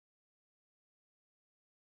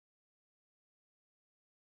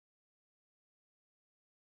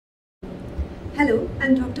Hello,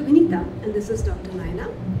 I'm Dr. Vinita and this is Dr.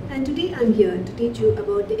 Naina, and today I'm here to teach you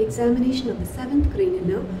about the examination of the 7th cranial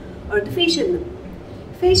nerve or the facial nerve.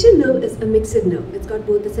 Facial nerve is a mixed nerve. It's got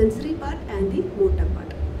both the sensory part and the motor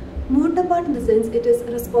part. Motor part in the sense it is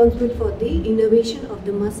responsible for the innervation of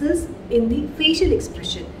the muscles in the facial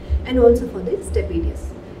expression and also for the stapedius.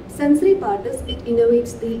 Sensory part is it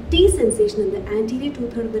innervates the taste sensation in the anterior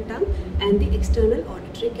two-thirds of the tongue and the external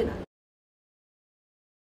auditory canal.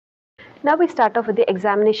 Now we start off with the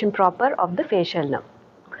examination proper of the facial nerve.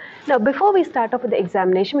 Now before we start off with the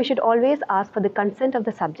examination, we should always ask for the consent of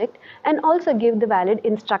the subject and also give the valid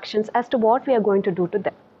instructions as to what we are going to do to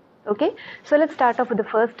them. Okay, so let's start off with the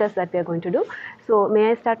first test that we are going to do. So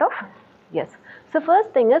may I start off? Yes. So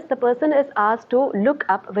first thing is the person is asked to look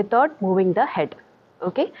up without moving the head.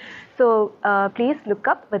 Okay, so please look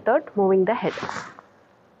up without moving the head.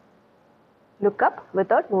 Look up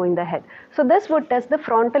without moving the head. So this would test the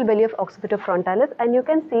frontal belly of occipital frontalis, and you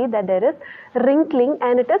can see that there is wrinkling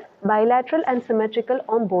and it is bilateral and symmetrical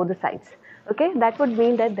on both the sides. Okay, that would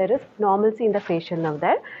mean that there is normalcy in the facial nerve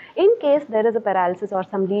there. In case there is a paralysis or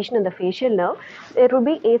some lesion in the facial nerve, there will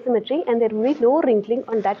be asymmetry and there will be no wrinkling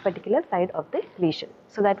on that particular side of the lesion.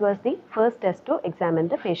 So that was the first test to examine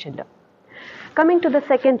the facial nerve. Coming to the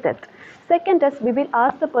second test. Second test, we will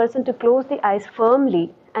ask the person to close the eyes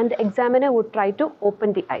firmly and the examiner would try to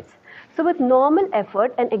open the eyes. So with normal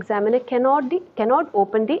effort, an examiner cannot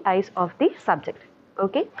open the eyes of the subject.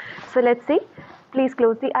 Okay, so let's see. Please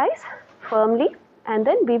close the eyes firmly and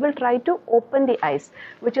then we will try to open the eyes,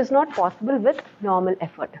 which is not possible with normal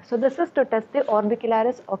effort. So this is to test the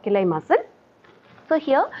orbicularis oculi muscle. So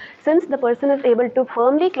here, since the person is able to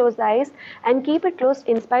firmly close the eyes and keep it closed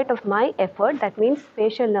in spite of my effort, that means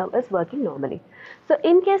facial nerve is working normally. So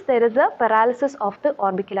in case there is a paralysis of the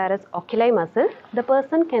orbicularis oculi muscle, the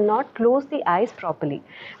person cannot close the eyes properly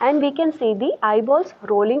and we can see the eyeballs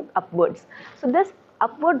rolling upwards. So this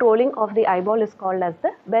upward rolling of the eyeball is called as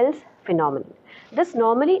the Bell's phenomenon. This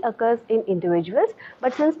normally occurs in individuals,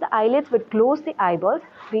 but since the eyelids would close the eyeballs,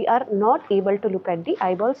 we are not able to look at the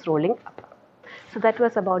eyeballs rolling up. So that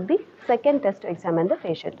was about the second test to examine the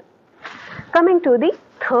facial nerve. Coming to the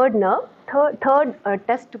third nerve, third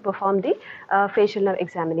test to perform the facial nerve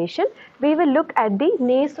examination, we will look at the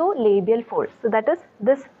nasolabial fold. So that is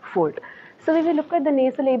this fold. So we will look at the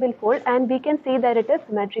nasolabial fold and we can see that it is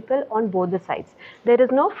symmetrical on both the sides. There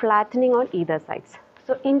is no flattening on either sides.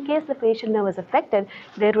 So in case the facial nerve is affected,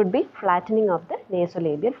 there would be flattening of the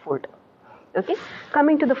nasolabial fold. Okay,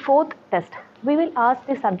 coming to the fourth test, we will ask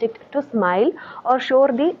the subject to smile or show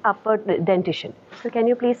the upper dentition. So can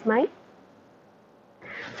you please smile?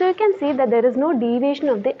 So you can see that there is no deviation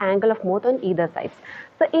of the angle of mouth on either sides.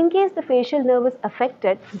 So in case the facial nerve is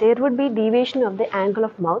affected, there would be deviation of the angle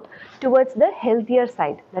of mouth towards the healthier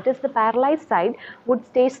side. That is, the paralyzed side would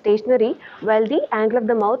stay stationary while the angle of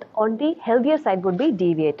the mouth on the healthier side would be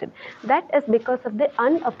deviated. That is because of the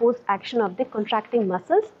unopposed action of the contracting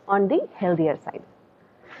muscles on the healthier side.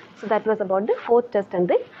 So that was about the fourth test and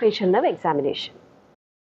the facial nerve examination.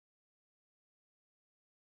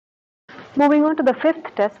 Moving on to the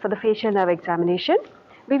fifth test for the facial nerve examination,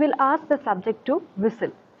 we will ask the subject to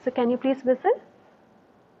whistle. So can you please whistle?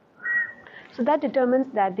 So that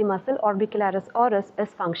determines that the muscle orbicularis oris is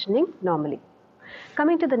functioning normally.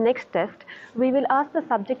 Coming to the next test, we will ask the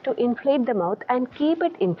subject to inflate the mouth and keep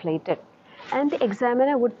it inflated. And the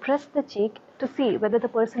examiner would press the cheek to see whether the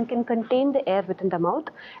person can contain the air within the mouth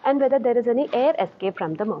and whether there is any air escape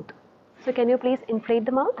from the mouth. So can you please inflate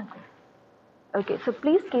the mouth? Okay, so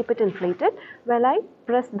please keep it inflated while I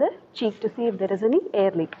press the cheek to see if there is any air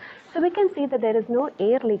leak. So we can see that there is no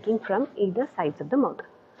air leaking from either sides of the mouth.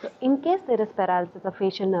 So in case there is paralysis of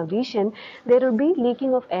facial nerve lesion, there will be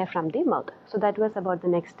leaking of air from the mouth. So that was about the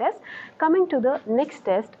next test. Coming to the next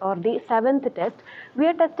test or the seventh test, we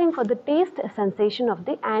are testing for the taste sensation of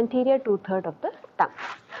the anterior two-thirds of the tongue.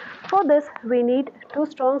 For this, we need 2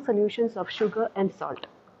 strong solutions of sugar and salt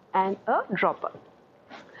and a dropper.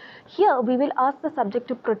 Here we will ask the subject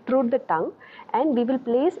to protrude the tongue and we will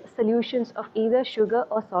place solutions of either sugar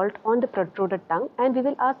or salt on the protruded tongue and we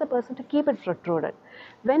will ask the person to keep it protruded.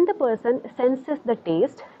 When the person senses the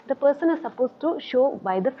taste, the person is supposed to show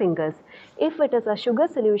by the fingers. If it is a sugar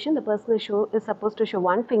solution, the person is supposed to show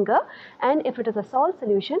 1 finger, and if it is a salt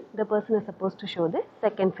solution, the person is supposed to show the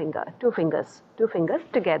second finger, 2 fingers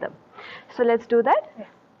together. So let's do that.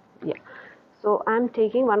 Yeah. So I am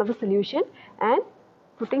taking one of the solution and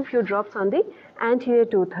putting few drops on the anterior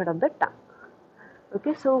two-thirds of the tongue.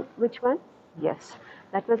 Okay, so which one? Yes,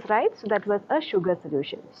 that was right. So that was a sugar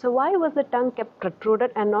solution. So why was the tongue kept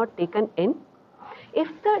protruded and not taken in? If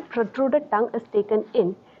the protruded tongue is taken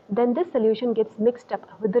in, then this solution gets mixed up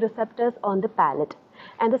with the receptors on the palate,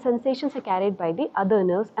 and the sensations are carried by the other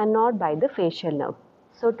nerves and not by the facial nerve.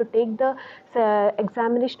 So to take the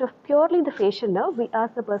examination of purely the facial nerve, we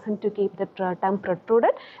ask the person to keep the tongue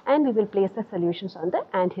protruded, and we will place the solutions on the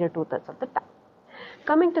anterior 2/3 of the tongue.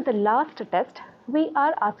 Coming to the last test, we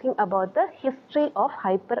are asking about the history of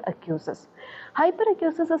hyperacusis.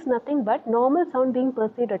 Hyperacusis is nothing but normal sound being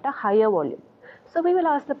perceived at a higher volume. So we will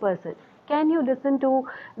ask the person, can you listen to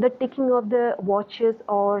the ticking of the watches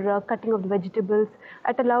or cutting of the vegetables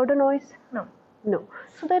at a louder noise? No. No.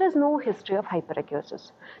 So there is no history of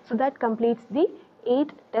hyperacusis. So that completes the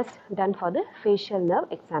 8 tests done for the facial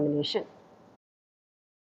nerve examination.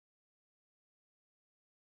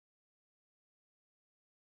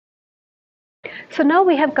 So now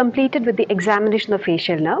we have completed with the examination of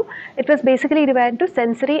facial nerve. It was basically divided into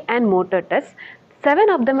sensory and motor tests. 7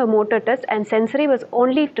 of them were motor tests, and sensory was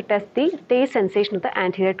only to test the taste sensation of the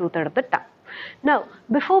anterior 2/3 of the tongue. Now,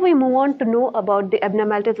 before we move on to know about the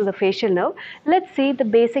abnormalities of the facial nerve, let's see the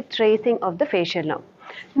basic tracing of the facial nerve.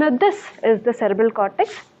 Now, this is the cerebral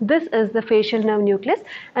cortex, this is the facial nerve nucleus,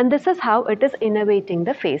 and this is how it is innervating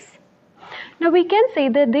the face. Now we can say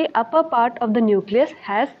that the upper part of the nucleus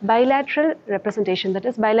has bilateral representation, that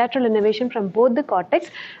is bilateral innervation from both the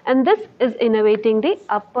cortex, and this is innervating the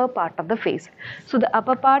upper part of the face. So the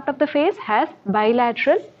upper part of the face has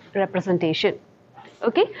bilateral representation.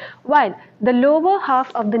 Okay, while the lower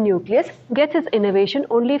half of the nucleus gets its innervation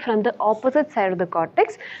only from the opposite side of the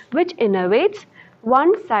cortex, which innervates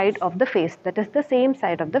one side of the face, that is the same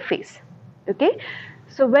side of the face. Okay.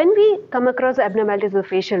 So when we come across the abnormalities of the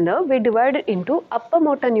facial nerve, we divide it into upper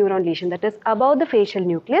motor neuron lesion, that is above the facial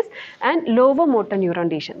nucleus, and lower motor neuron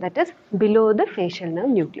lesion, that is below the facial nerve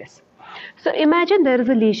nucleus. So imagine there is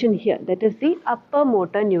a lesion here, that is the upper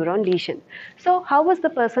motor neuron lesion. So how is the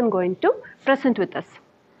person going to present with us?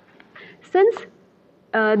 Since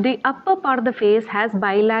the upper part of the face has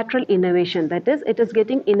bilateral innervation, that is, it is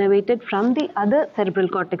getting innervated from the other cerebral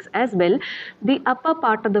cortex as well. The upper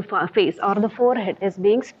part of the face or the forehead is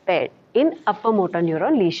being spared in upper motor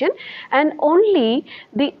neuron lesion, and only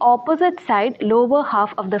the opposite side, lower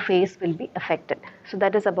half of the face will be affected. So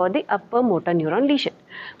that is about the upper motor neuron lesion.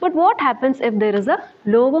 But what happens if there is a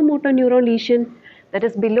lower motor neuron lesion, that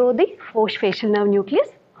is below the facial nerve nucleus?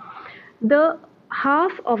 The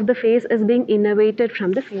half of the face is being innervated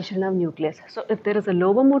from the facial nerve nucleus. So if there is a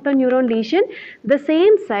lower motor neuron lesion, the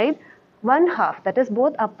same side, one half, that is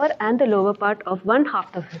both upper and the lower part of one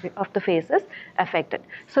half of the face is affected.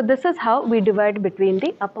 So this is how we divide between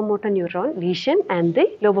the upper motor neuron lesion and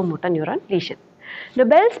the lower motor neuron lesion. Now,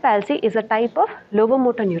 Bell's palsy is a type of lower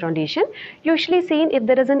motor neuron lesion, usually seen if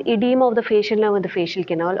there is an edema of the facial nerve and the facial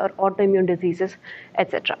canal, or autoimmune diseases,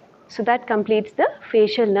 etc. So that completes the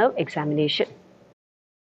facial nerve examination.